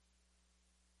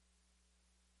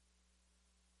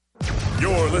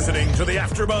You're listening to the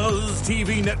AfterBuzz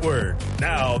TV Network,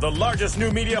 now the largest new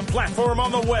media platform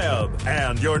on the web,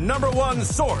 and your number one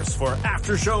source for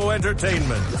after-show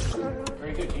entertainment.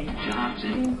 Very good, Gene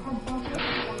Johnson.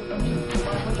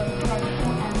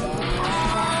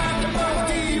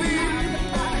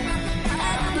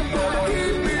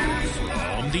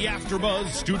 The AfterBuzz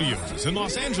Studios in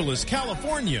Los Angeles,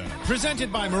 California.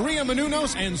 Presented by Maria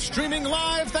Menounos and streaming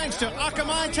live thanks to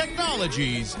Akamai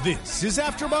Technologies. This is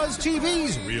AfterBuzz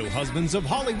TV's Real Husbands of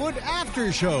Hollywood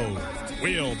After Show.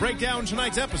 We'll break down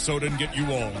tonight's episode and get you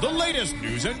all the latest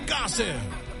news and gossip.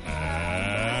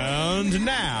 And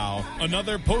now,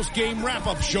 another post-game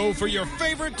wrap-up show for your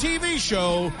favorite TV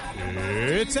show.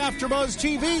 It's AfterBuzz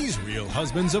TV's Real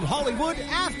Husbands of Hollywood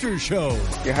After Show.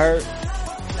 You heard?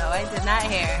 No, I did not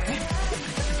hear.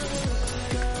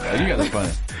 Oh, you guys are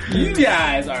funny. You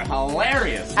guys are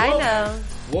hilarious. I know.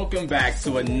 Welcome back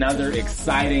to another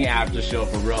exciting after show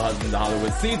for Real Husbands of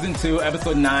Hollywood Season 2,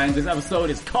 Episode 9. This episode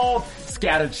is called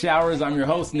Scattered Showers. I'm your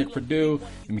host, Nick Perdue.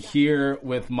 I'm here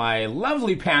with my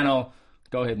lovely panel.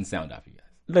 Go ahead and sound off, you guys.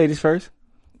 Ladies first.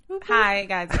 Hi,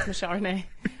 guys. It's Michelle Renee.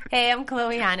 Hey, I'm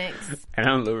Chloe Honix. And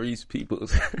I'm Larice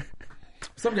Peoples.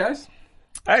 What's up, guys?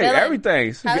 Hey, Philip,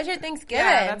 everything's. How was your Thanksgiving?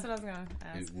 Yeah, that's what I was going to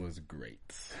ask. It was great.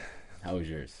 How was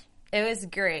yours? It was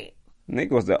great. Nick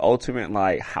was the ultimate,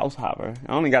 house hopper.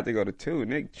 I only got to go to 2.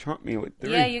 Nick trumped me with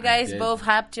 3. Yeah, you guys did. both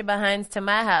hopped your behinds to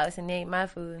my house and ate my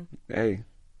food. Hey,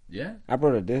 Yeah? I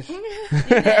brought a dish.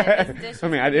 This I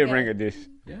mean, I did bring a dish.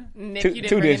 Yeah? Nick, Two- you didn't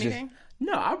two bring dishes. anything?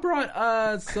 No, I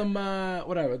brought some,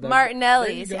 whatever.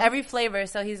 Martinelli's, There you go. every flavor,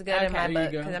 so he's good in Okay, my there you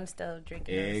book go. because I'm still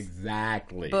drinking this.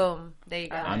 Exactly. Boom. There you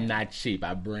go. I'm not cheap.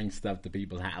 I bring stuff to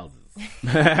people's houses.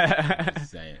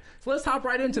 Just saying. So let's hop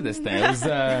right into this thing. It was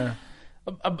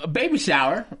a baby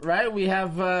shower, right? We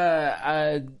have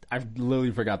I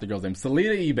literally forgot the girl's name.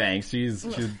 Selena Ebanks. She's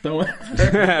throwing.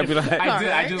 I'd be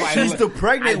like, She's the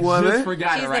pregnant woman. I just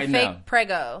forgot She's it right the fake now.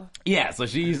 prego. Yeah, so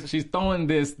she's throwing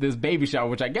this baby shower,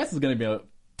 which I guess is going to be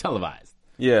televised.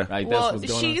 Yeah. Right? Well, That's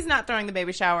what's going she's on. not throwing the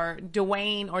baby shower.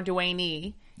 Dwayne or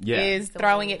Dwayne Yeah. is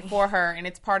throwing it for her, and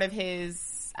it's part of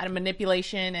his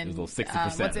manipulation and His little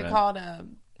 60%, what's it right? called? A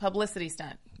publicity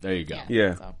stunt. There you go.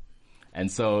 Yeah. So. And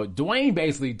so Dwayne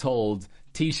basically told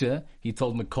Tisha, he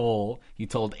told Nicole, he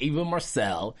told Eva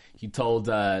Marcel, he told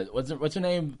what's her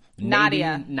name?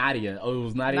 Nadia. Nadia. Oh, it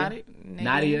was Nadia.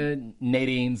 Nadia?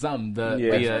 Nadine, something. The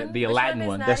Yeah. Which Latin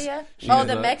one one. is Nadia? She Oh, was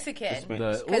the a- Mexican.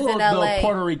 The in LA.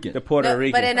 Puerto Rican. The Puerto No,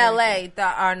 Rican. but in LA, there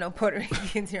are no Puerto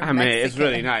Ricans. You're I mean, it's Mexican.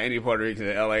 really not any Puerto Ricans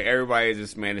in LA. Everybody is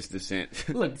just Spanish descent.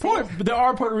 Look, there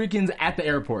are Puerto Ricans at the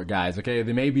airport, guys. Okay,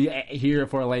 they may be here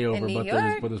for a layover, In New but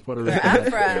York, there's Puerto where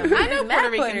Ricans. I'm from. I know Met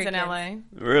Puerto Ricans in LA.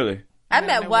 Really? I know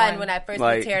met one. one when I first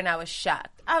Like- moved here, and I was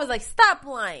shocked. I was like, "Stop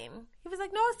lying." He was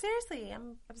like, "No, seriously, I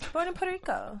was born in Puerto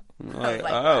Rico." I Like, was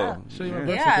like, oh. wow. Show you my birth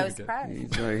Yeah, I was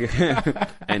certificate. surprised. He's like,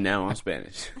 and now I'm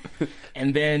Spanish.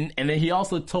 And then he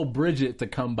also told Bridget to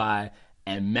come by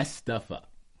and mess stuff up.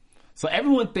 So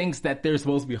everyone thinks that they're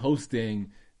supposed to be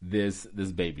hosting this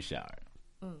baby shower.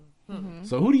 Mm-hmm.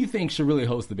 So who do you think should really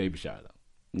host the baby shower, though?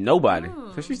 Nobody.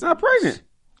 Because she's not pregnant.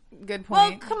 Good Well,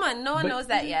 point. come on, no one But- knows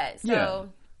that yet. So,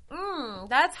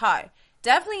 that's hard.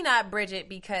 Definitely not Bridget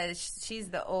because she's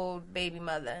the old baby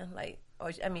mother.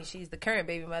 She's the current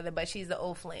baby mother, but she's the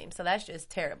old flame. So that's just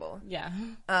terrible. Yeah.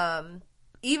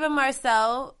 Eva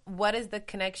Marcel, what is the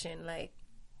connection? Like,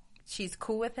 she's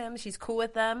cool with him? She's cool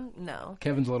with them? No.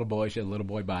 Kevin's a little boy. She has a little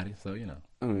boy body, so you know.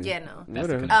 Yeah, no. That's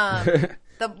the Whatever.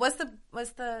 connection.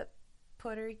 What's the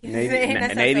Puerto Rican Nadia, name? That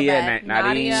sounds so Nadia, bad.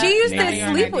 Nadia. She used Nadia.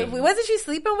 to sleep with. Wasn't she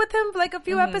sleeping with him like a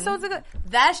few episodes ago?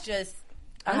 That's just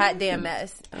a hot damn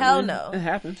mess. Hell no. It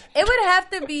happens. It would have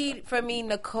to be for me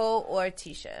Nicole or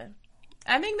Tisha.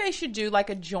 I think they should do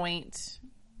like a joint.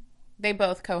 They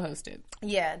both co-hosted.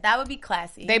 Yeah, that would be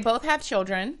classy. They both have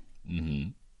children. Mm-hmm.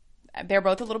 They're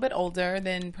both a little bit older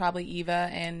than probably Eva.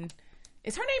 And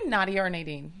is her name Nadia or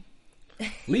Nadine?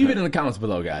 Leave it in the comments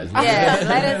below, guys. Yeah,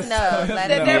 let us know.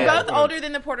 Let us They're know. both older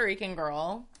than the Puerto Rican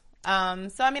girl. So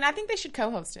I mean, I think they should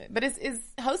co-host it. But is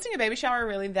hosting a baby shower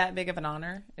really that big of an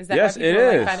honor? Is that Yes, why people it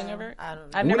are is. fighting over it? I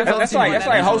don't know. I've never That's hosted one like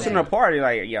that hosting big. a party.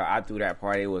 Like, yeah, I threw that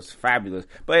party. It was fabulous.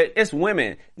 But it's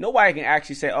women. Nobody can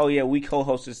actually say, "Oh yeah, we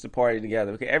co-hosted the party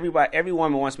together." Because every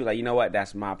woman wants to be like, you know what,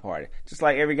 that's my party. Just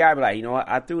like every guy be like, you know what,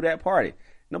 I threw that party.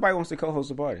 Nobody wants to co-host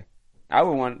a party. I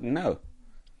would want no.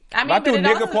 I If mean, I but threw it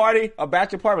Nick a also, party, a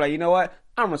bachelor party, like, you know what,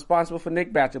 I'm responsible for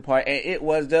Nick bachelor party, and it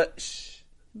was the.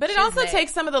 but it She's also lit.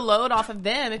 takes some of the load off of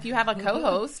them. If you have a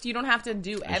co-host, you don't have to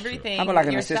do everything. How about like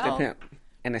an yourself. assistant pimp?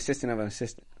 an assistant of an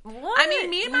assistant. What? I mean,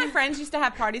 me and my friends used to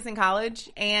have parties in college,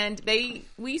 and we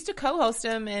used to co-host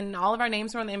them, and all of our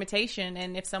names were on the invitation.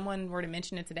 And if someone were to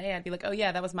mention it today, I'd be like, "Oh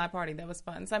yeah, that was my party. That was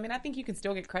fun." So I mean, I think you can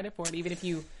still get credit for it, even if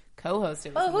you co-host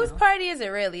it. Well, whose party is it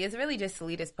really? It's really just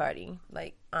Selena's party.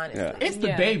 Like, honestly, It's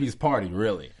the baby's party,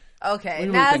 really. Okay, When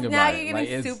you now think about you're it,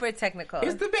 getting like, super technical.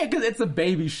 It's the baby because it's a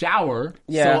baby shower.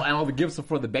 Yeah. So, and all the gifts are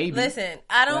for the baby. Listen,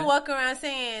 I don't Right. walk around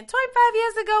saying 25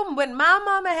 years ago when my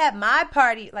mama had my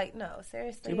party. Like, no,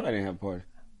 seriously. You probably didn't have a party.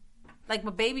 Like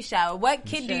my baby shower. What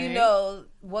kid do you Shay. know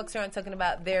walks around talking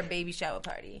about their baby shower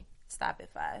party? Stop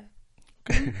at 5.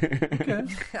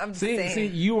 Okay. I'm just See,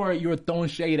 saying. you were throwing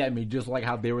shade at me just like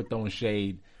how they were throwing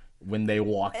shade when they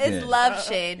walked in. It's love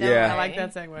shade. Don't Yeah. worry. I like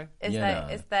that segue. It's Yeah.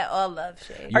 it's that all love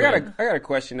shade. I got a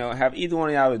question though. Have either one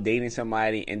of y'all been dating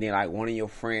somebody and then like one of your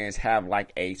friends have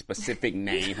like a specific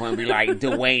name? One be like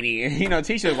Dwayne. You know,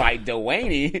 Tisha's like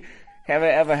Dwayne. Have it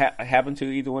ever happened to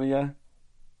either one of y'all?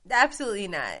 Absolutely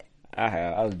not. I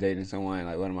have. I was dating someone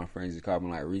like one of my friends just called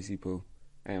me like Reese Poo,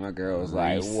 and my girl was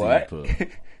like, Reese "What? Poo.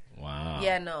 Wow.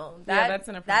 Yeah, no. that's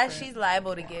That inappropriate. she's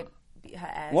liable to get her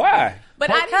ass. Why? But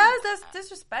I because that's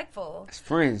disrespectful. It's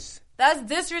friends." That's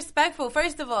disrespectful.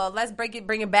 First of all, let's bring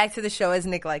it back to the show, as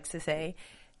Nick likes to say.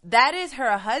 That is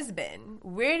her husband.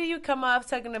 Where do you come off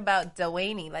talking about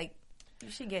Dwayne? Like, you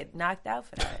should get knocked out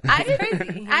for that. I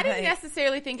Crazy. I didn't Like,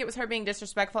 necessarily think it was her being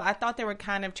disrespectful. I thought they were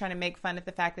kind of trying to make fun of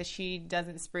the fact that she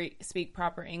doesn't speak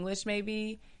proper English,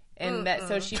 maybe, and that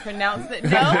so she pronounced it.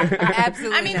 No,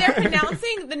 Absolutely. I mean, they're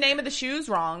pronouncing the name of the shoes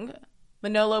wrong.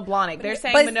 Manolo Blahnik. They're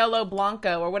saying But- Manolo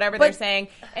Blanco or whatever but- they're saying,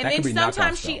 and That then could be knockoff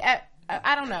sometimes she. stuff.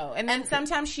 I don't know, and then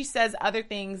sometimes she says other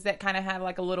things that kind of have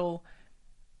like a little,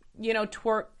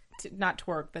 twerk. Not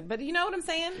twerk, but you know what I'm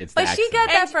saying? It's But the she accent. got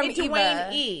that And from it's Eva.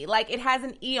 Dwayne E. Like, it has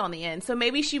an E on the end. So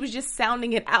maybe she was just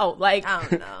sounding it out. Like, I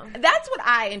don't know. that's what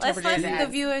I Let's interpreted listen it to as.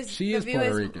 the viewers. She the is Puerto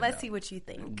viewers. Rican, Let's though. see what you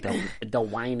think.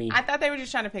 Dwayne. I thought they were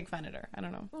just trying to pick fun at her. I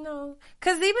don't know. No,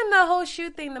 because even the whole shoe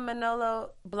thing, the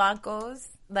Manolo Blancos,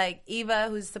 like Eva,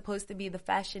 who's supposed to be the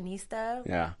fashionista,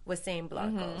 Yeah. was saying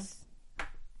Blancos.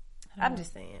 I'm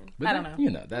just saying. But I don't that- know.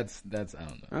 You know, that's I don't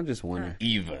know. I'm just wondering.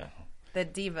 Eva. The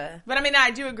diva. But I mean,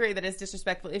 I do agree that it's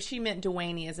disrespectful. If she meant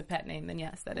Dwayne as a pet name, then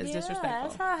yes, that is Yeah, disrespectful.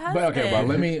 that's her husband. But okay, well,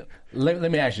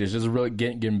 let me ask you this. Just really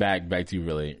getting back to you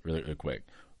really quick.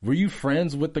 Were you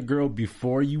friends with the girl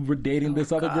before you were dating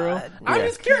this other girl? God. I'm Yeah.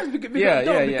 just curious because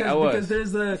I was. because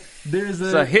there's a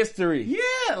It's a history.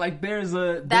 yeah, like there's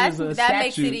a That statue.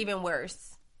 makes it even worse.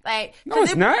 Like, No,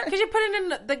 it's not. Because you're putting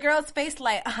in the girl's face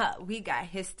like, we got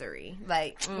history.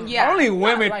 Like, Yeah. Only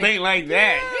women like- think like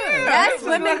that. Yeah, Yes, it's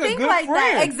women like a think good like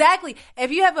that. friend. Exactly. If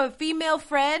you have a female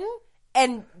friend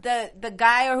and the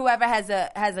guy or whoever has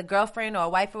a girlfriend or a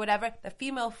wife or whatever, the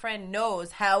female friend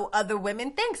knows how other women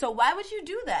think. So why would you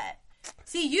do that?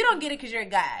 See, you don't get it because you're a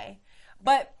guy.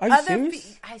 But Are you other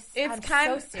serious? I'm It's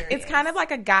kind so serious. it's kind of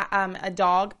like a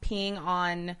dog peeing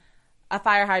on a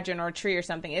fire hydrant or a tree or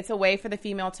something. It's a way for the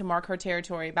female to mark her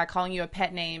territory by calling you a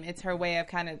pet name. It's her way of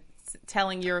kind of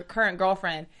telling your current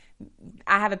girlfriend,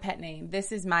 I have a pet name.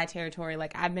 This is my territory.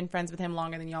 Like, I've been friends with him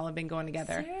longer than y'all have been going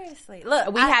together. Seriously.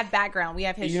 Look, We have background. We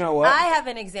have history. You know what? I have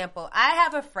an example. I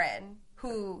have a friend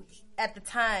who, at the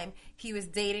time, he was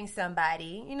dating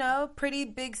somebody, pretty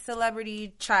big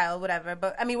celebrity child, whatever.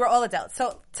 But, I mean, we're all adults.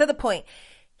 So, to the point,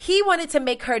 he wanted to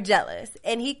make her jealous.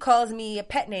 And he calls me a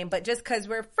pet name, but just because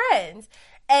we're friends.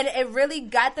 And it really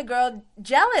got the girl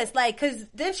jealous. Like, because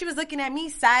then she was looking at me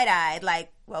side-eyed,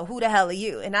 like, well, who the hell are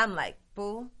you? And I'm like,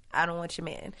 boo, I don't want your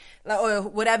man. Like, or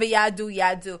whatever y'all do,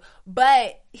 y'all do.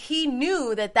 But he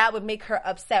knew that would make her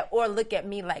upset or look at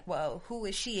me like, well, who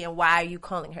is she and why are you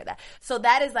calling her that? So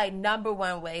that is like number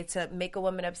one way to make a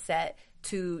woman upset,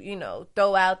 to,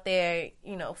 throw out there,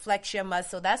 flex your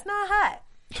muscle. That's not hot.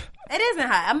 It isn't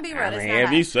hot. I'm being real. It's not if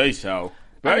hot. you say so.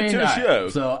 Back to the all right. show.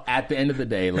 So at the end of the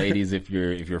day, ladies, if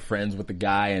you're friends with the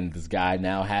guy and this guy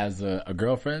now has a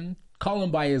girlfriend, call him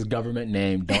by his government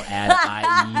name. Don't add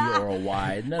IE or a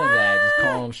Y. None of that. Just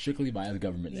call him strictly by his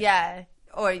government name. Yeah.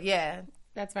 Or, yeah.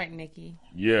 That's right, Nikki.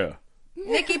 Yeah.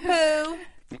 Nikki Poo.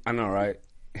 I know, right?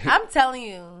 I'm telling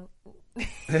you.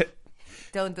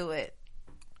 Don't do it.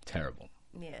 Terrible.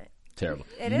 Yeah. Terrible.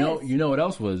 It You is. know what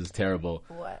else was terrible?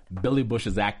 What? Billy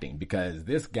Bush's acting, because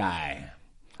this guy,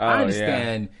 Oh, I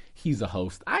understand he's a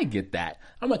host. I get that.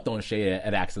 I'm not throwing shade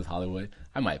at Access Hollywood.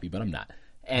 I might be, but I'm not.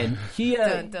 And he,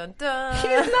 Dun, dun, dun. he's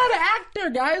not an actor,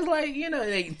 guys.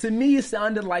 Like, to me, it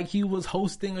sounded like he was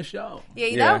hosting a show. Yeah,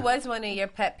 Yeah. that was one of your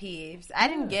pet peeves. I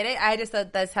didn't get it. I just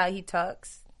thought that's how he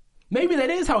talks. maybe that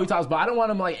is how he talks, but I don't want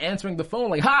him like answering the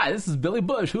phone like, "Hi, this is Billy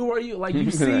Bush. Who are you?" Like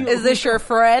you see, Is this your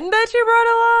friend that you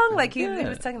brought along? Like he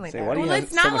was talking like Say, that. why do you Well, have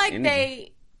it's so not much like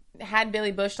energy? they had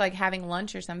Billy Bush like having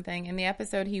lunch or something. In the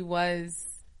episode, he was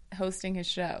hosting his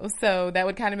show, so that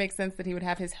would kind of make sense that he would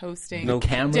have his hosting. the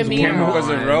cameras demeanor. weren't Camera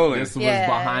wasn't on. rolling. This was Yeah.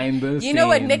 behind the scenes. You know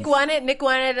what Nick wanted? Nick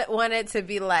wanted to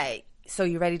be like, so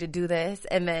you ready to do this?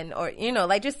 And then, or, you know,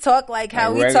 like just talk like how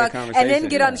Like we regular talk and then conversation,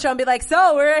 get on yeah. the show and be like,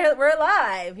 so we're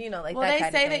live, you know, like Well, that they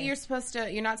kind say of that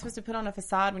thing. you're not supposed to put on a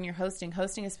facade when you're hosting.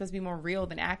 Hosting is supposed to be more real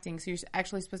than acting, so you're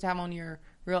actually supposed to have on your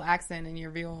real accent and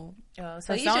your real so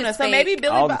he's persona. just So fake. maybe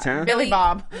Billy All the time? Billy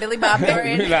Bob. Billy Bob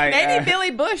Thornton. Like, Maybe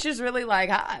Billy Bush is really like,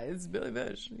 hi, it's Billy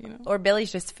Bush, you know. Or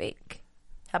Billy's just fake.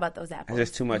 How about those apples? There's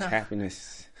just too much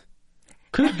happiness.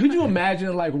 Could you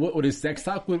imagine like what his sex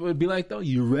talk would be like though?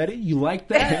 You ready? You like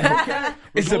that? Okay.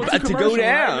 It's We're going about to go commercial,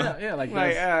 down. right? Yeah, like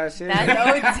Like, this. shit.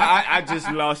 That- I just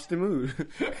lost the mood.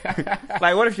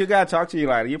 Like, what if your guy talk to you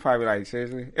like, you probably like,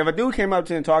 seriously? If a dude came up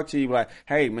to you and talked to you like,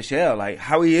 hey, Michelle, like,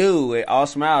 how are you? With all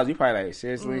smiles, you probably like,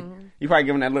 seriously? You probably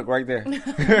give him that look right there.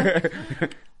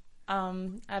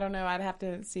 I don't know. I'd have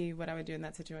to see what I would do in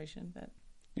that situation, but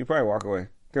You probably walk away.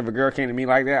 If a girl came to me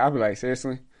like that, I'd be like,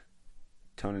 seriously?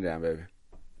 Tone it down, baby.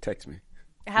 Text me.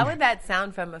 How would that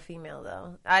sound from a female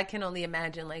though? I can only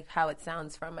imagine like how it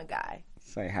sounds from a guy.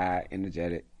 Say hi,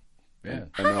 energetic. Yeah.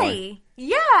 Annoying. Hi.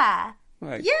 Yeah.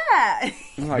 Like, Yeah.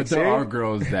 I'm like, But there are serious?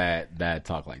 girls that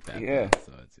talk like that. Yeah.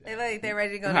 So it's, They look like they're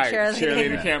ready to go to Hi, cheerleader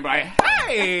cheerleading. camp, like,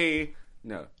 hey!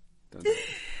 No. Don't do it.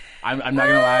 I'm not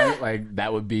gonna lie, like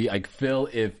that would be like Phil,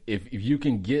 if you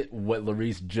can get what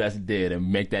Larice just did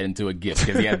and make that into a gift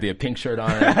because he had the pink shirt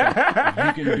on, and everything,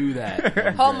 if you can do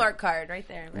that. Hallmark card right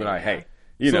there. Be like, hey,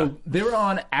 you So know. they were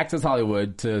on Access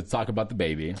Hollywood to talk about the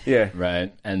baby. Yeah.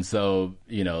 Right. And so,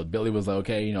 you know, Billy was like,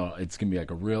 okay, you know, it's going to be like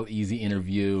a real easy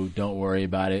interview. Don't worry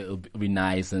about it. It'll be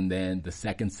nice. And then the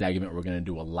second segment, we're going to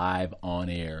do a live on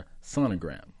air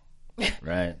sonogram.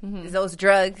 Right. Is those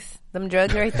drugs? Them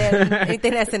drugs right there?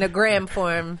 Anything that's in a gram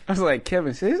form. I was like,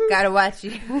 Kevin, seriously? Gotta watch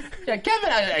you. Yeah,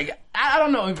 Kevin, I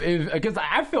don't know if because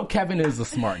I feel Kevin is a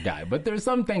smart guy, but there's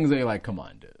some things that you're like, come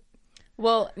on, dude.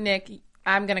 well, Nick,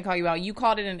 I'm gonna call you out. You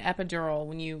called it an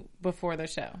epidural before the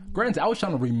show. Granted, I was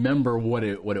trying to remember what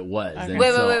it was. And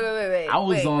Wait, so wait. I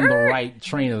was Wait. on the right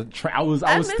train. I was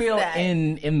missed still that.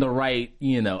 in the right,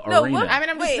 No, arena. what? I mean,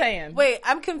 I'm just saying. Wait,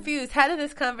 I'm confused. How did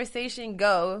this conversation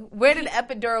go? Where did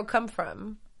epidural come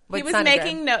from? He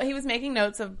was making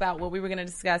notes about what we were going to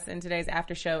discuss in today's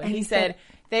after show, and he said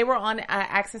they were on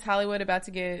Access Hollywood about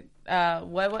to get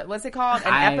what's it called?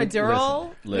 An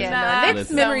epidural. Listen, Yeah, no, Nick's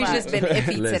listen. memory's So just been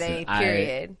iffy Listen, today.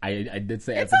 Period. I did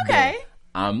say It's epidural. okay.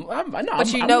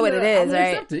 But you know what it is,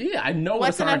 right? Yeah, I know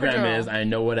What's what an a sonogram epidural? is. I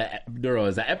know what an epidural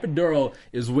is. An epidural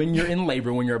is when you're in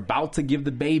labor, when you're about to give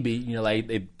the baby. You know, like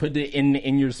they put it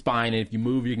in your spine, and if you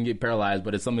move, you can get paralyzed.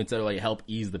 But it's something to like help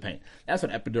ease the pain. That's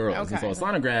what epidural is. And Okay. so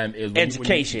a sonogram is when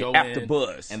Education you go after in,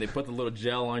 buzz. and they put the little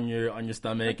gel on your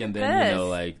stomach, and then this. you know,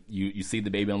 like you see the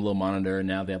baby on a little monitor, and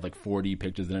now they have like 4D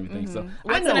pictures and everything. So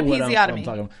What's I know an what I'm episiotomy?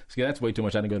 talking about. So, yeah, that's way too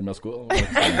much. I didn't go to middle school. She's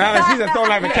just throwing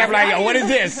like a cap like, yo, what is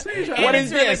this? What is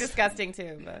It's really this? disgusting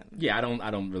too. But Yeah, I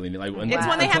don't really like. it's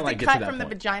when they have until I to get cut that from the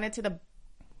point. vagina to the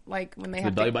like when they The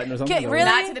have belly to, button or something. Okay, Is that really?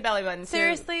 not to the belly button.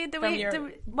 Seriously? Do we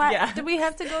Do we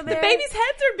have to go there? The baby's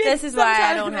heads are big. This is why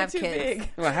I sometimes don't they're have too kids. big.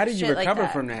 Well, how did you Shit like recover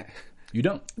that. from that? You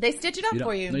don't. They stitch it up You don't.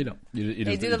 for you. No, you don't. You They just-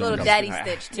 do you the don't little recover. daddy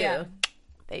stitch too. Yeah.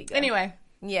 There you go. Anyway,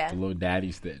 Yeah. The little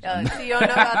daddy stitch. So you don't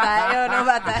know about that. You don't know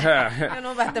about that. You don't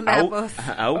know about the apples.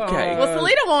 Okay. well,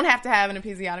 Selena won't have to have an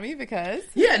episiotomy because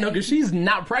Yeah, no, because she's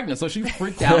not pregnant, so she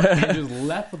freaked out and just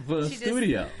left the She just-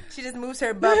 studio. She just moves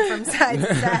her bum from side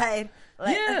to side.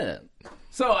 Like, Yeah.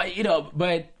 So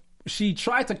but she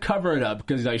tried to cover it up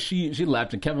because like she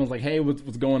left and Kevin was like, "Hey, what's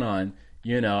going on?"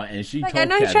 And she like told I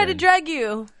know Kevin, he tried to drug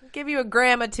you. Give you a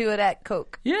gram or two of that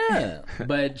coke. Yeah,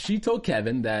 but she told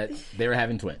Kevin that they were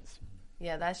having twins.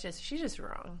 Yeah, she's just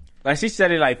wrong. Like she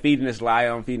said it like feeding this lie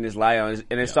on, and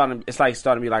it's starting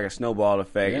to be like a snowball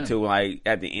effect Yeah. until like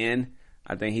at the end.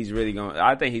 I think he's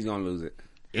gonna lose it.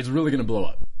 It's really gonna blow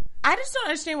up. I just don't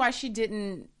understand why she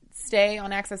didn't stay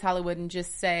on Access Hollywood and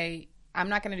just say, I'm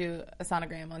not going to do a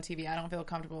sonogram on TV. I don't feel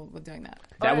comfortable with doing that.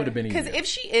 That would have been Because easier. if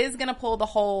she is going to pull the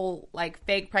whole like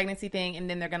fake pregnancy thing and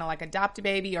then they're going to like adopt a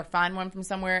baby or find one from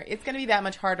somewhere, it's going to be that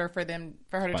much harder for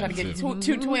her to try to get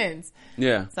two twins.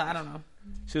 Yeah. So I don't know.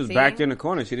 She was See? backed in the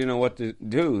corner. She didn't know what to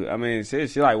do. I mean, she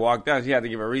like walked out. She had to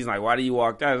give a reason. Like, why do you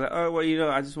walk out? I was like, oh,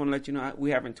 well, I just want to let you know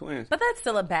we having twins. But that's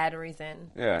still a bad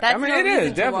reason. Yeah. That's I mean, no it reason is,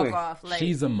 to definitely. walk off. Like,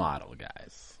 She's a model,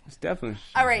 guys. It's definitely.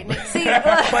 all right, Nick. See,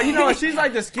 But you know what? She's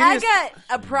like the I skinniest. got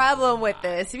a problem with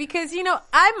this because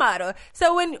I model.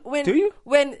 So when Do you?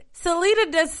 when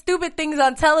Selena does stupid things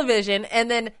on television,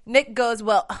 and then Nick goes,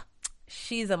 "Well,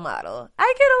 she's a model,"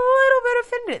 I get a little bit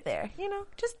offended there.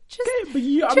 Just.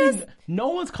 Okay, but I mean, no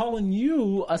one's calling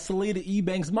you a Selena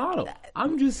Ebanks model.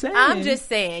 I'm just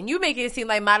saying. You make it seem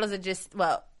like models are just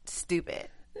stupid.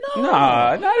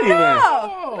 Nah, not even.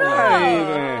 No. Not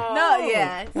even. No,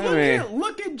 yeah.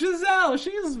 Look at Giselle.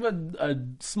 She's a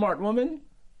smart woman.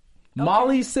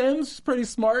 Molly Sims, pretty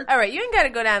smart. All right, you ain't got to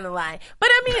go down the line. But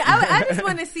I mean, I just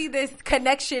want to see this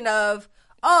connection of,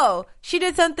 oh, she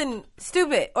did something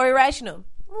stupid or irrational.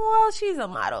 Well, she's a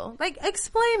model. Like,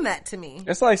 explain that to me.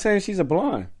 It's like saying she's a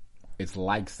blonde. It's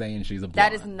like saying she's a blonde.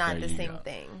 That is not There the you same go.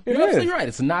 thing You're It absolutely is. right.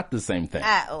 It's not the same thing.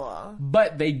 at all.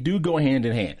 But they do go hand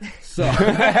in hand. So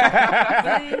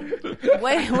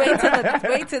Wait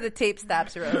till the tape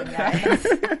stops rolling, guys.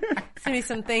 Send me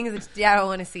some things that y'all don't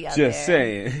want to see out there. Just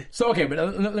saying. So okay, but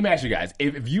let me ask you guys: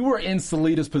 if you were in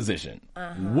Selena's position,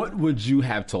 what would you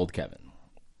have told Kevin?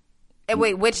 And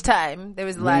wait, which time? There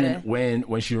was a lot of...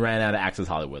 When she ran out of Access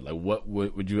Hollywood, like what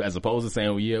would you, as opposed to saying,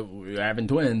 well, yeah, we're having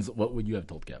twins, what would you have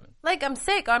told Kevin? Like, I'm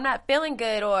sick, or I'm not feeling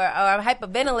good, or I'm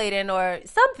hyperventilating, or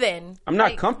something. I'm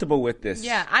not Like, comfortable with this.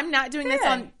 Yeah, I'm not doing this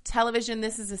Yeah. on television.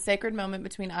 This is a sacred moment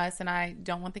between us, and I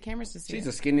don't want the cameras to see She's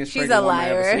it. the skinniest She's pregnant a woman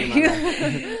I've ever liar. seen in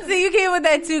my life. See, you came with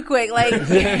that too quick. Like, you're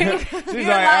a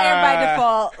liar by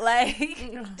default.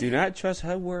 Like, Do not trust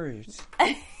her words.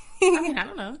 I mean, I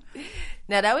don't know.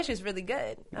 now that was just really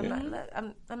good. I'm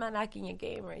not knocking your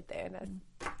game right there.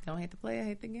 That's, Don't hate the player,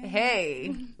 hate the game.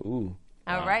 hey, Ooh.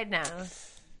 all right now.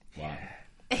 Wow.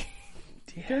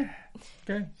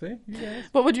 Okay, see, you guys.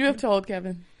 What would you have told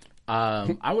Kevin?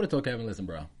 I would have told Kevin, listen,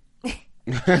 bro. No,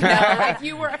 if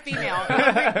you were a female.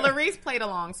 Larice played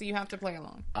along, so you have to play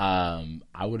along.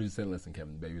 I would have said, listen,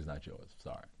 Kevin, the baby's not yours.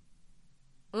 Sorry.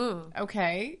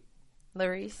 Okay.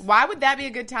 Larice. Why would that be a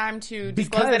good time to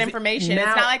disclose Because that information? now-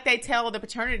 It's not like they tell the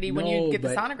paternity when you get the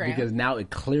sonogram. Because now it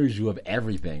clears you of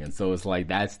everything. And so it's like,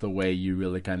 that's the way you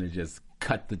really kind of just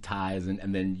cut the ties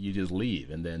and then you just leave.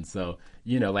 And then so,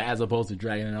 like as opposed to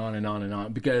dragging it on and on and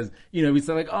on. Because, we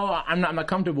say like, oh, I'm not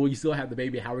comfortable. You still have the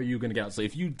baby. How are you going to get out? So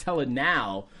if you tell it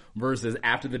now versus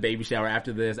after the baby shower,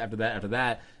 after this, after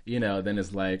that, then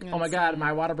it's like, oh my God,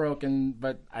 my water broke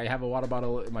but I have a water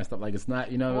bottle in my stuff. Like it's not,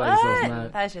 What? like so it's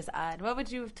not. That's just odd. What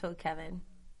would you have told Kevin?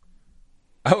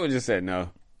 I would just say no.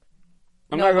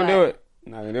 I'm No not going to way. do it.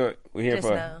 I'm not going to do it. We're here Just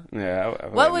for no. Yeah.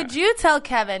 What would you tell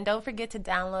Kevin? Don't forget to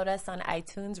download us on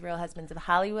iTunes, Real Husbands of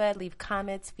Hollywood. Leave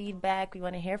comments, feedback. We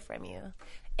want to hear from you.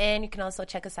 And you can also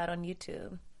check us out on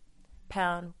YouTube.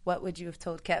 Pound, what would you have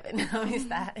told Kevin? How is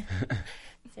that?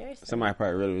 Seriously. Somebody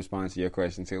probably really responds to your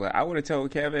question too. Like, I would have told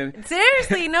Kevin,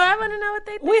 Seriously, no, I want to know what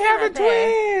they think. we having out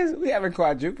there. twins. We having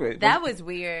quadruplets. That was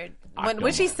weird. When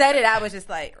don't she said it, I was just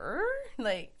like,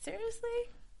 like, seriously?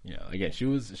 Again, she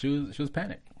was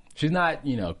panicked. She's not,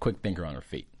 quick thinker on her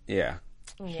feet. Yeah.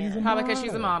 Yeah. Probably because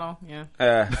she's a model.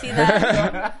 Yeah. See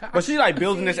that? But she's like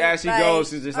building this as she Like, goes.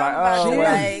 She's just like, oh, oh,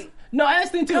 like, No, I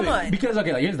just think too. Come on. Because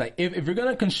here's like if you're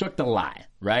gonna construct a lie,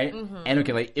 right? And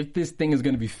if this thing is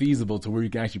gonna be feasible to where you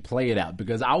can actually play it out.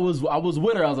 Because I was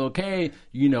with her. I was okay.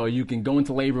 You can go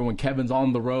into labor when Kevin's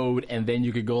on the road, and then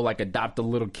you could go like adopt a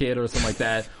little kid or something like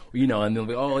that. And then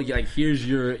like, oh, like here's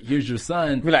your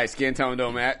son. be like skin tone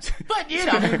don't match. But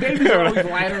babies are always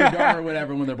lighter or darker or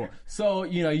whatever when they're born. So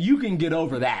you can get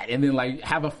over that, and then like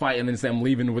have a fight, and then say I'm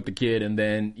leaving with the kid, and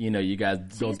then you guys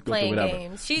go through playing whatever.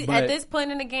 games. She But- at this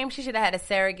point in the game, she should have had a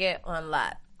surrogate on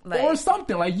lot. Like, or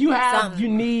something like you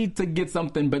need to get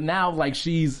something, but now like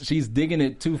she's digging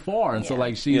it too far, and so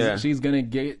like she's gonna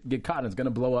get caught, and it's gonna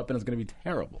blow up, and it's gonna be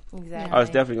terrible. exactly. Oh, it's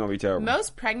definitely gonna be terrible.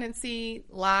 Most pregnancy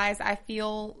lies, I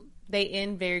feel, they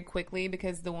end very quickly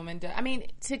because the woman does. I mean,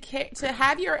 to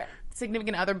have your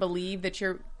significant other believe that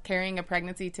you're carrying a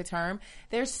pregnancy to term,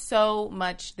 there's so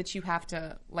much that you have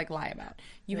to like lie about.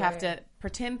 You have to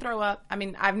pretend throw up. I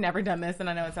mean, I've never done this, and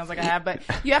I know it sounds like I have, but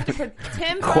you have to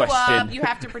pretend throw up. You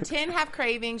have to pretend have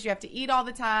cravings. You have to eat all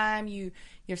the time.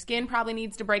 Your skin probably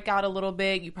needs to break out a little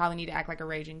bit. You probably need to act like a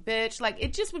raging bitch. Like,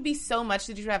 it just would be so much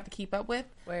that you would have to keep up with.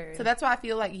 Word. So that's why I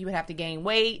feel like you would have to gain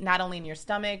weight, not only in your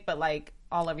stomach, but like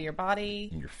all over your body.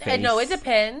 In your face. No, it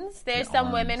depends. There's Your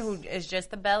some women arms. who is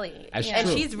just the belly, That's and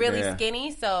true. she's really Yeah.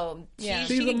 skinny, so Yeah.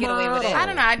 she She's can a get away with it. model. I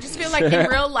don't know. I just feel like in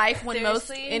real life, when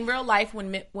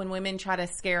Seriously? when women try to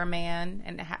scare a man,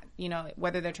 and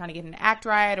whether they're trying to get him to act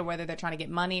right or whether they're trying to get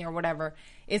money or whatever,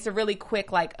 it's a really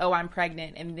quick like, oh, I'm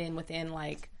pregnant, and then within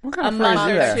like What kind a of phrase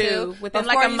month is or that? two, within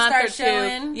Before like a you month or start two,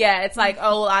 showing? yeah, it's like,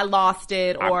 oh, I lost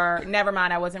it, or never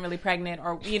mind, I wasn't really pregnant,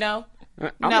 or I'm No,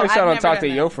 gonna I've sure don't never talk done to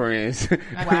that. your friends.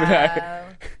 Wow.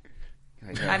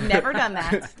 I've never done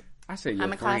that. I said your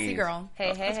I'm a classy friends. girl.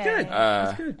 Hey, hey, hey. good.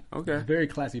 That's good. Okay. Very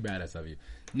classy badass of you.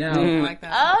 Now, I like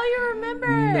that. Oh, you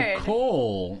remembered.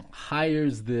 Nicole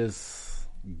hires this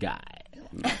guy.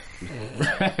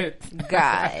 Right?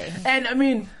 Guy. And I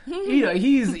mean,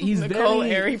 he's Nicole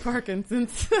very Airy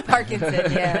Parkinson's.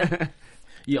 Parkinson,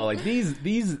 yeah. like these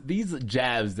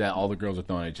jabs that all the girls are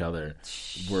throwing at each other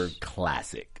were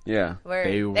classic. Yeah.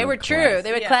 They were were true. classic.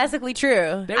 They were Yeah. classically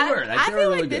true. They were. I they were feel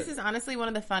really like this good. is honestly one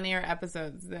of the funnier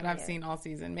episodes that I've seen all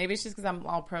season. Maybe it's just because I'm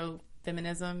all pro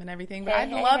feminism and everything, but Hey, I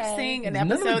hey, love hey. seeing an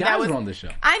None of the episode guys that was were on the show.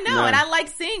 I know, No. and I like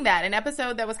seeing that an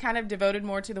episode that was kind of devoted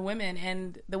more to the women,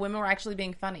 and the women were actually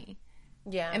being funny,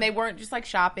 Yeah. and they weren't just like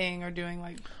shopping or doing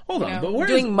like Hold on, but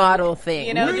doing model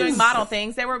things. Where's- doing model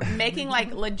things. They were making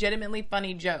like legitimately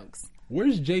funny jokes.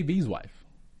 where's JB's wife?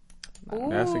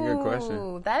 That's a good question.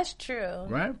 Ooh, that's true.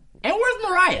 Right? And where's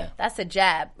Mariah? That's a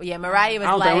jab. Yeah, Mariah was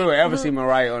I don't like, think we will ever see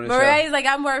Mariah on the show. Mariah's like,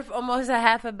 I'm worth almost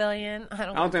 $500 million. I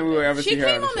I don't think we will ever She see her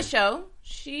came on the show. show.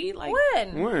 She like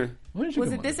When? When? When did she was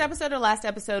come it on this the show? episode or last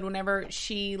episode? Whenever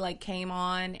she like came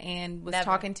on and was Never.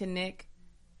 talking to Nick,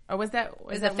 or was that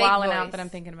was that a fake Wildin' Out voice. that I'm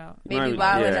thinking about? Maybe Yeah.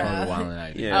 Wild Oh, Enough. the Wild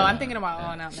Night. Yeah. Oh, I'm thinking of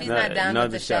Wildin' Out. She's now. not down Another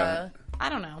with the show. show. I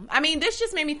don't know. I mean, this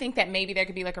just made me think that maybe there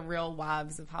could be like a Real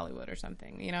Wives of Hollywood or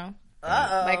something. You know,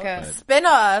 Uh-oh. like a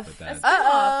Spinoff. But that's-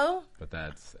 Uh-oh. But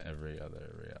that's every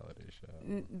other reality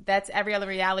show. that's every other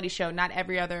reality show, not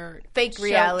every other Fake show-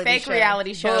 reality fake show.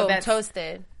 reality show Boom, that's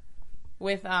toasted.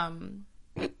 with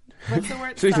what's the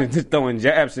word? She's Sorry. just throwing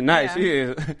jabs tonight. Yeah. She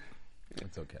is.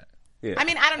 It's okay. I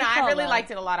mean, I don't know. I all really love.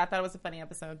 liked it a lot. I thought it was a funny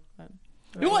episode. But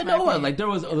You know what? No, like there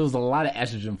was a lot of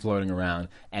estrogen floating around,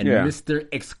 and Yeah. Mr.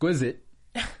 Exquisite,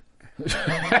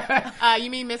 you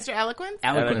mean Mr. Eloquence?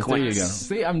 eloquence. There you go. Eloquence.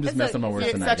 See, I'm just messing my words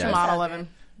You're tonight, such a guys. model of him.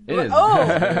 It is. Oh,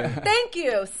 thank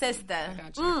you, sister.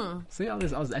 See all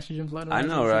this estrogen floating I around?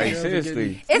 know, See, right? girls are getting-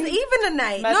 Seriously. It's even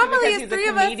tonight. Must be Normally because it's he's a 3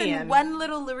 of us comedian. and one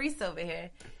little Larissa over here.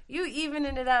 You evening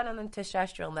it out on the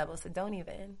testosterone level, so don't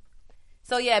even.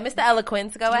 So yeah, Mr.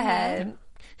 Eloquence, go ahead.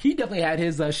 He definitely had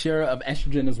his share of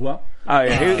estrogen as well. Oh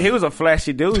yeah, he was a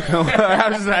flashy dude. I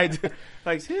was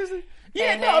like seriously.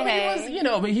 Yeah, Hey, no, but hey,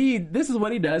 he was, but this is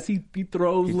what he does. He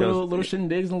throws He little throws-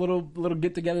 shindigs and little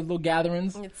get-togethers, little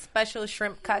gatherings. It's special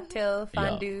shrimp cocktail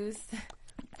fondues.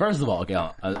 First of all, okay,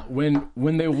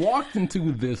 when they walked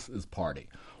into this party,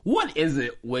 what is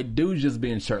it with dudes just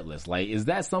being shirtless? Like, is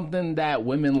that something that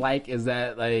women like? Is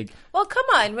that like? Well, come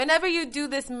on. Whenever you do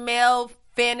this male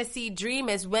fantasy dream,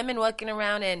 is women walking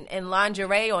around in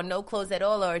lingerie or no clothes at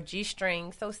all or a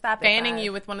G-string. So stop it. Fanning Five.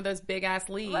 you with one of those big ass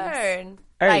leaves. Word.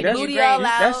 Hey, like that's, booty all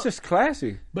out. that's just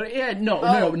classy. But yeah, no,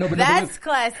 but That's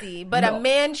classy. But No. a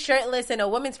man shirtless in a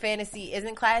woman's fantasy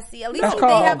isn't classy. At least That's they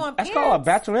have called on that's pants. called a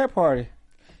bachelorette party.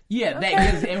 yeah,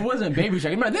 that it wasn't baby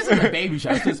shower. Remember, this is a baby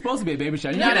shower. It's supposed to be a baby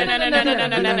shower. No.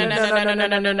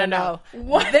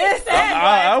 What This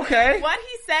Okay. What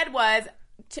he said was,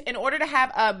 in order to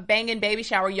have a banging baby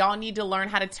shower, y'all need to learn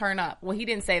how to turn up. Well, he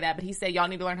didn't say that, but he said y'all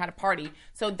need to learn how to party.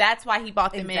 So that's why he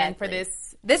bought them in for Exactly.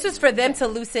 this. This was for them to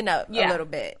loosen up a Yeah. little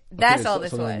bit. That's Okay, all so-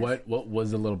 this so was. then what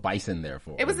was the little bison there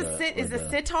for? It was Or is or a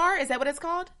sitar? Is that what it's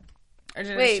called? Or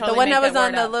did I Wait, totally the one make that was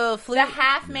on word the up? little flute? The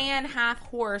half man, half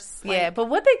horse. Yeah, but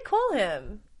what they call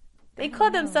him? They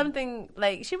called him something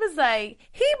like, she was like,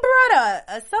 he brought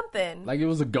a something. Like it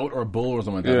was a goat or a bull or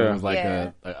something like that. Yeah. It was like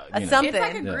Yeah. a A you know. something. It's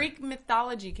like a Yeah. Greek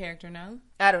mythology character, no?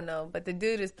 I don't know, but the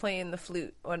dude is playing the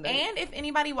flute. Or the, And if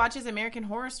anybody watches American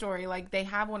Horror Story, like they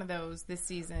have one of those this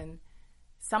season.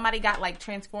 Somebody got like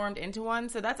transformed into one,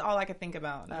 so that's all I could think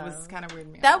about. It was kind of weird.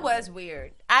 To me. that was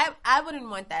weird. I wouldn't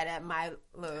want that at my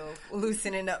little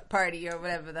loosening up party or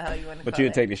whatever the hell you want to But call you it.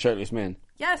 would take the shirtless men.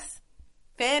 Yes.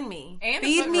 Fan me. And a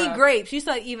Feed foot me rub. grapes. You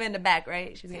saw Eva in the back,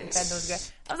 right? She was getting fed those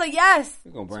grapes. I was like, yes.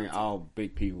 We're gonna bring all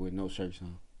big people with no shirts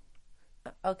on.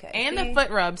 Okay. and See? the foot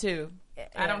rub too. I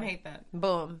Yeah. don't hate that.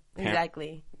 Boom.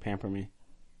 Exactly. Pamper me.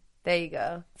 There you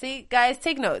go. See, guys,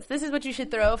 take notes. This is what you should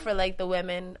throw for like the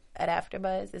women at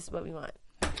AfterBuzz. This is what we want.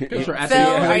 Sure, at Phil,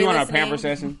 the- are you you want listening? a pamper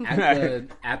session?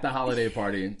 at the holiday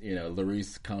party,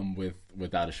 Larice come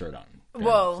without a shirt on.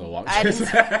 Whoa. So walk, I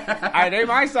didn't, They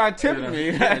might start tipping me.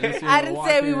 I didn't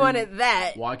say we wanted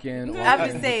that. Walk in. I'm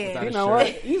just saying. You know what?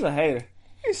 He's a hater.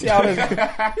 You see all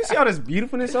this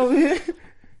beautifulness over here?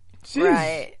 Jeez.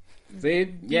 Right.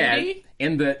 See, yeah, Beauty?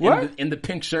 in the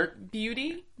pink shirt.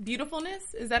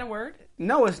 Beautifulness? Is that a word?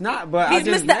 No, it's not. But He's I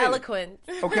just Mr. made it. Eloquent.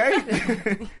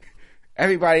 Okay.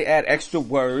 Everybody add extra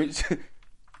words.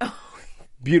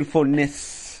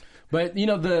 Beautifulness. But you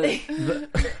know the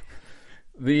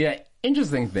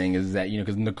interesting thing is that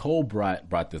because Nicole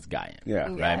brought this guy in, Yeah.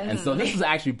 right, and so this is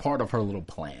actually part of her little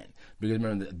plan because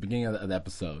remember the beginning of the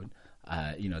episode.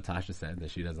 Tasha said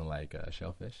that she doesn't like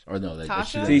shellfish, or no, that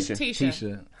she Tasha?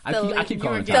 Tisha. I keep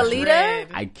calling her Salida? Tasha.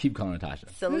 I keep calling her Tasha.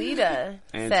 Salida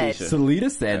And said, Tisha. Salida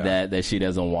said that she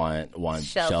doesn't want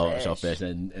Shellfish. shellfish,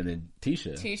 and then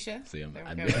Tisha. Tisha. See, There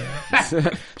we go.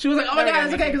 she was like, "Oh my god,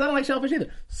 it's okay because I don't like shellfish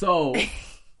either." So,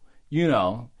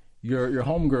 your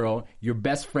homegirl, your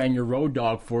best friend, your road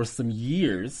dog for some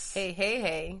years,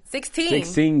 Hey. 16.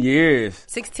 16 years.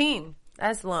 16.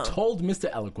 That's long. told Mr.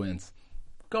 Eloquence,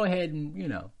 "Go ahead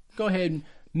and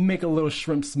make a little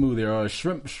shrimp smoothie or a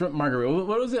shrimp margarita."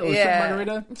 What was it? Yeah. Shrimp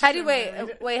margarita? How do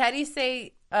you, how do you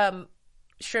say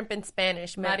shrimp in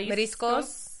Spanish?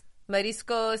 Mariscos.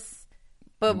 Mariscos.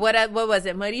 But what was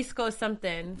it? Marisco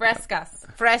something.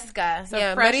 Frescas. Fresca. So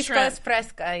yeah, fresh mariscos shrimp.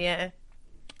 fresca, yeah.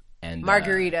 And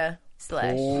Margarita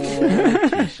slash.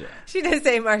 Tisha. She didn't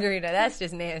say margarita. That's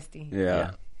just nasty.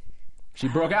 Yeah. She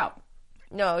broke out.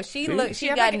 No, she She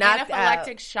got had like knocked an out.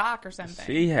 anaphylactic shock or something.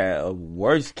 She had a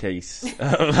worst case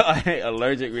of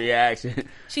allergic reaction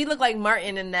She looked like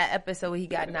Martin in that episode where he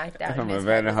got knocked out. from in his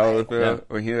Evander head. Holyfield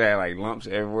when he had like lumps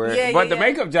everywhere. Yeah, but yeah, the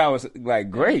makeup job was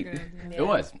like great. It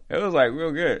was. It was like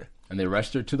real good. And they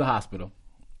rushed her to the hospital,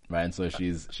 right? And so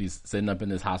she's sitting up in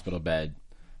this hospital bed,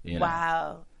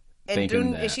 Wow. And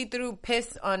thinking that- she threw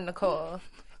piss on Nicole.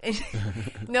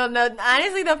 No.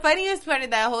 Honestly, the funniest part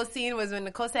of that whole scene was when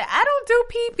Nicole said, "I don't do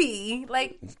pee-pee."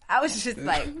 Like, I was just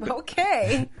like,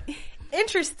 okay.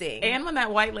 Interesting. And when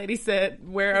that white lady said,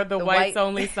 "Where are the white- whites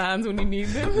only signs when you need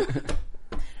them?"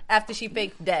 After she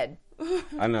faked dead.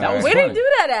 I know. That was Where funny. they do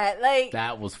that at? Like,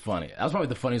 That was funny. That was probably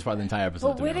the funniest part of the entire episode.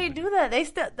 but to where me. they do that? They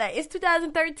still, it's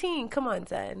 2013. Come on,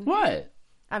 son. What?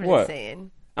 I'm What? just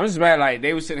saying. I'm just mad. Like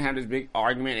they were sitting having this big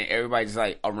argument, and everybody just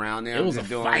like around them. It was just a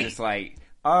doing fight. It's like,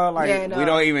 Yeah, no. we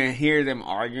don't even hear them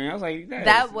arguing. I was like,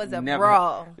 That is was a never-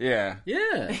 brawl. Yeah.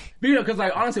 Yeah, because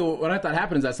like honestly, what I thought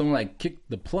happened is that someone like kicked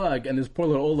the plug, and this poor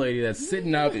little old lady that's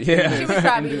sitting up. Yeah. She was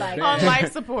probably like, On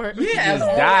life support. Yeah, as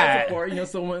died.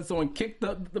 support. Someone kicked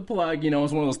the plug. It's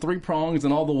one of those 3 prongs,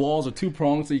 and all the walls are 2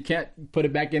 prongs, so you can't put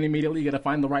it back in immediately. You got to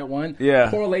find the right one. Yeah.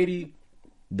 Poor lady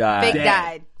Died. fake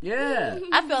died. Yeah,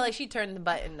 I feel like she turned the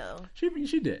button though. she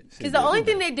did. Because the only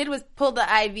thing they did was pull the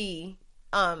IV.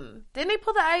 Didn't they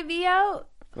pull the IV out?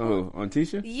 Oh, on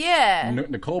Tisha? Yeah.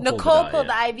 Nicole Nicole pulled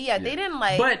yeah. the IV out. They didn't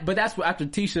like. But that's what after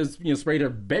Tisha's sprayed her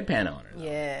bedpan on her.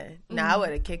 Yeah. No, I would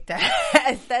have kicked her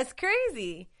ass. That's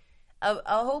crazy. A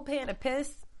whole pan of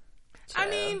piss. I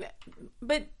mean,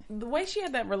 but the way she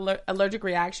had that allergic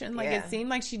reaction, like Yeah. it seemed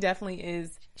like she definitely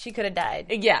is. She could have died.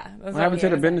 Yeah. That's What happened to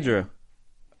the Benadryl?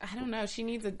 I don't know. She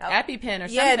needs an EpiPen or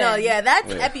something. Yeah, no, yeah,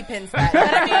 that's EpiPen style.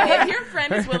 But I mean, if your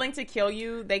friend is willing to kill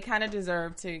you, they kind of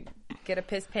deserve to. Get a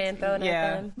piss pan thrown Yeah.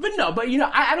 at them. But no,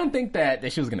 I don't think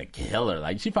that she was gonna kill her.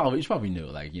 Like she probably knew.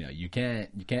 Like you can't.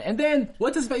 And then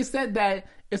what's his face said that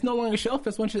it's no longer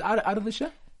shellfish when she's out of the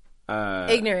shell.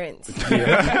 Ignorance.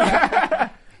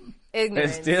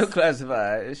 Ignorance. It's still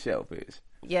classified as shellfish.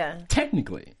 Yeah.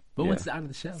 Technically, but once it's Yeah. out of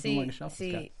the shell, it's no longer shellfish.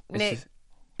 See, It's Nick, just,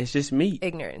 it's just meat.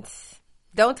 ignorance.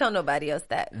 Don't tell nobody else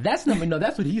that. That's not. No,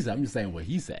 that's what he said. I'm just saying what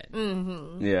he said.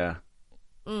 Yeah.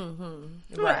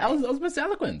 Right. I was Mr.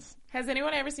 Eloquence. Has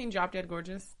anyone ever seen Drop Dead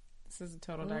Gorgeous? This is a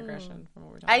total digression from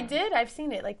what we're talking I about. did. I've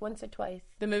seen it like once or twice.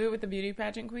 The movie with the beauty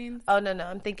pageant queens? Oh, no.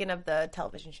 I'm thinking of the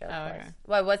television show. Of Oh, course.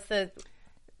 okay. What's the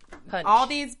punch? All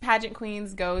these pageant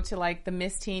queens go to like the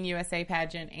Miss Teen USA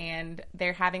pageant and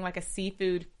they're having like a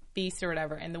seafood feast or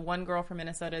whatever. And the one girl from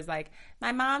Minnesota is like,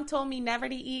 my mom told me never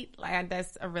to eat. Like,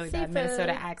 that's a really bad Seafood.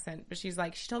 Minnesota accent. But she's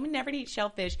like, she told me never to eat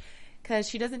shellfish because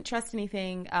she doesn't trust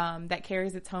anything that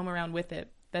carries its home around with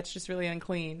it. That's just really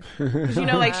unclean. Because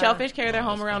like shellfish carry their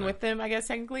home around with them, I guess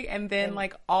technically, and then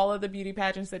like all of the beauty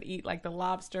pageants that eat like the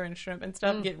lobster and shrimp and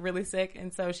stuff get really sick,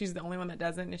 and so she's the only one that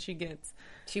doesn't, and she gets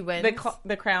She wins.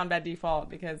 the crown by default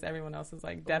because everyone else is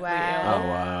like deathly Wow. ill. Oh,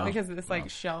 wow. Because it's like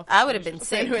shellfish. I would have been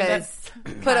sick Anyway, because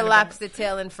that's put a lobster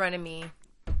tail in front of me.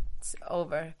 It's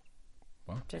over.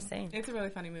 Just saying. It's a really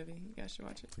funny movie. You guys should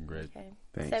watch it. Great. Okay.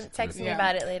 Thanks. Text me Yeah.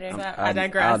 about it later. I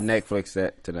digress. I'll Netflix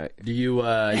that tonight. Do you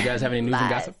guys have any news and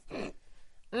Lies. gossip?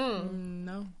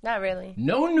 No. Not really.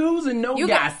 No news and no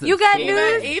gossip. You got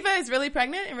news? Eva is really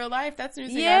pregnant in real life. That's news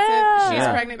and Yeah. gossip. She's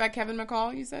Yeah. pregnant by Kevin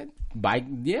McCall, you said? By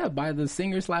the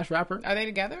singer/rapper. Are they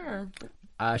together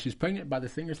or? She's pregnant by the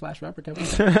singer/rapper Kevin.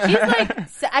 She's like,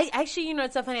 so I actually,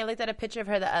 it's so funny. I looked at a picture of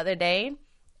her the other day,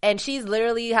 and she's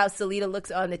literally how Salida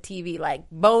looks on the TV, like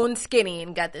bone skinny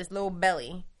and got this little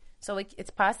belly. So it's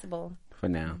possible. For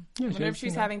now. Yeah, I wonder if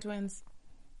she's having twins.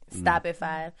 Stop at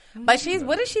 5. But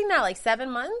what is she now? Like 7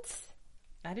 months?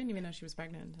 I didn't even know she was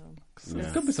pregnant until.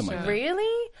 It could be something like that.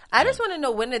 Really? I just want to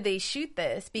know, when did they shoot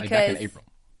this? Like Because back in April.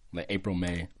 Like April,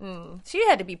 May. she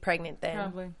had to be pregnant then.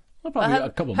 Probably. Well, probably Her, a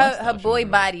couple months. her though, she boy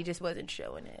was- body just wasn't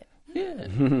showing it.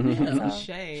 Yeah.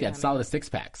 Shade. She had solid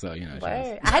 6-pack, so, she was-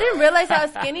 Word. I didn't realize how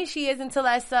skinny she is until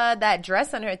I saw that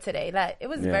dress on her today. That it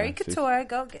was very couture.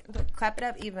 Clap it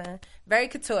up, Eva. Very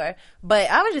couture. But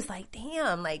I was just like,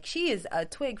 damn, like she is a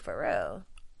twig for real.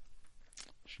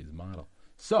 She's a model.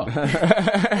 So, Is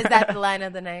that the line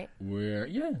of the night?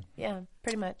 Yeah,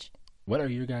 pretty much. what are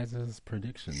your guys'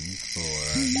 predictions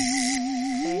for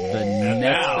the next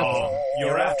Now, episode?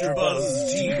 your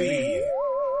AfterBuzz TV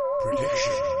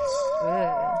predictions.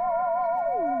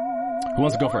 Who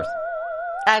wants to go first?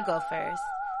 I go first.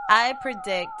 I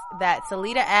predict that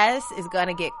Salida S is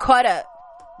gonna get caught up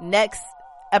next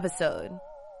episode,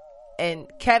 and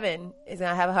Kevin is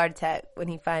gonna have a heart attack when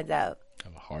he finds out.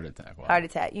 Have a heart attack. Wow. Heart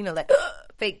attack,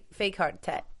 like fake heart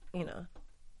attack.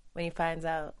 When he finds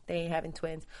out they ain't having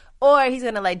twins, or he's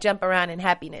gonna like jump around in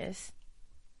happiness.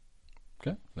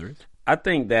 Okay, Larry. I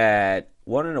think that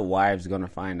one of the wives is going to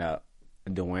find out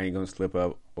Dwayne going to slip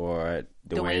up, or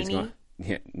Dwayne's Dwayne-y? going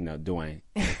to... No, Dwayne.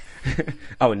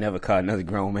 I would never call another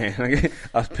grown man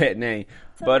a pet name.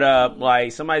 But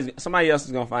like somebody else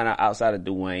is going to find out outside of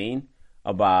Dwayne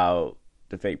about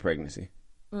the fake pregnancy.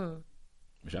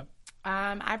 Michelle?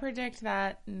 I predict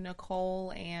that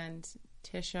Nicole and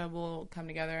Tisha will come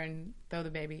together and throw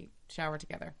the baby shower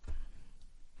together.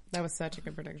 That was such a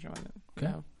good prediction, wasn't it? Okay.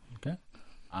 No. Okay.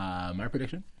 My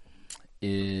prediction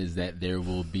is that there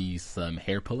will be some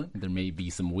hair pulling. There may be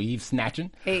some weave snatching.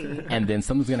 Hey. And then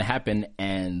something's going to happen,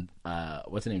 and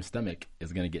what's her name's stomach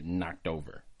is going to get knocked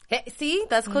over. Hey, see,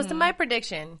 that's close to my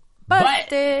prediction.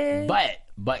 Busted.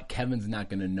 But Kevin's not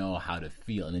going to know how to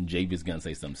feel. And then JB's going to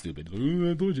say something stupid.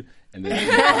 I told you. And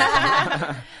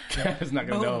then Kevin's not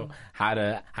going to know how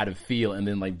to feel. And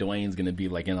then like Dwayne's going to be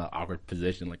like in an awkward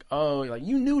position. Like, oh, like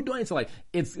you knew Dwayne. So like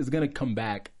it's going to come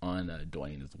back on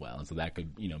Dwayne as well. And so that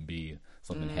could, be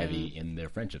something heavy in their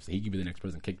friendship. So he could be the next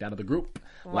person kicked out of the group.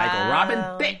 Like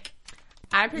Robin Thicke.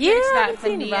 I predict Yeah, I that haven't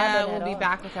seen Fania Robin will at be all.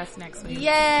 back with us next week.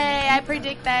 Yay, I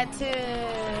predict that too.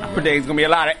 I predict there's going to be a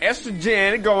lot of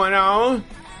estrogen going on.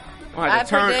 I I have to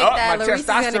turn predict up that my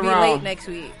Larissa is going to be late testosterone. next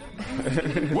week.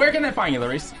 Where can they find you,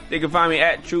 Larissa? They can find me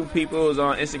at True Peoples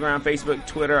on Instagram, Facebook,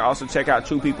 Twitter. Also check out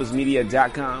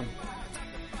TruePeoplesMedia.com.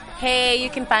 Hey, you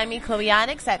can find me Chloe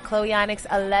Onyx at Chloe Onyx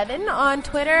 11 on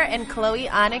Twitter and Chloe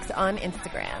Onyx on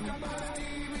Instagram.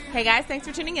 Hey guys, thanks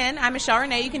for tuning in. I'm Michelle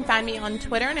Renee. You can find me on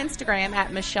Twitter and Instagram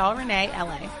at Michelle Renee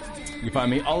LA. You can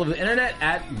find me all over the internet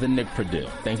at The Nick Purdue.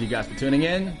 Thank you guys for tuning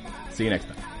in. See you next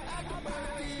time.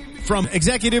 From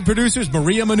executive producers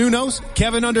Maria Menounos,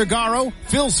 Kevin Undergaro,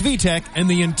 Phil Svitek, and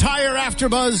the entire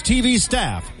AfterBuzz TV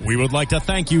staff, we would like to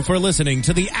thank you for listening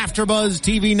to the AfterBuzz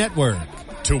TV network.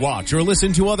 To watch or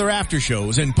listen to other after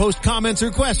shows and post comments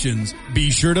or questions,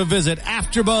 be sure to visit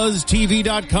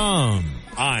AfterBuzzTV.com.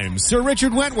 I'm Sir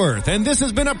Richard Wentworth, and this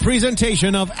has been a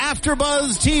presentation of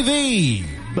AfterBuzz TV.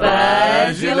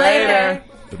 Buzz you later.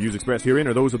 The views expressed herein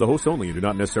are those of the hosts only and do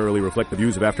not necessarily reflect the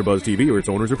views of AfterBuzz TV or its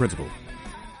owners or principals.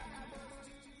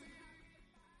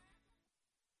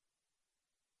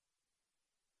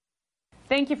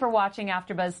 Thank you for watching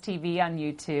AfterBuzz TV on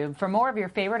YouTube. For more of your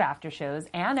favorite after shows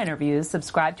and interviews,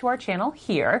 subscribe to our channel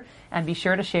here, and be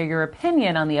sure to share your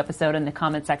opinion on the episode in the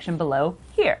comment section below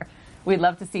here. We'd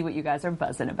love to see what you guys are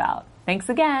buzzing about. Thanks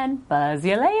again. Buzz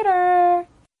you later.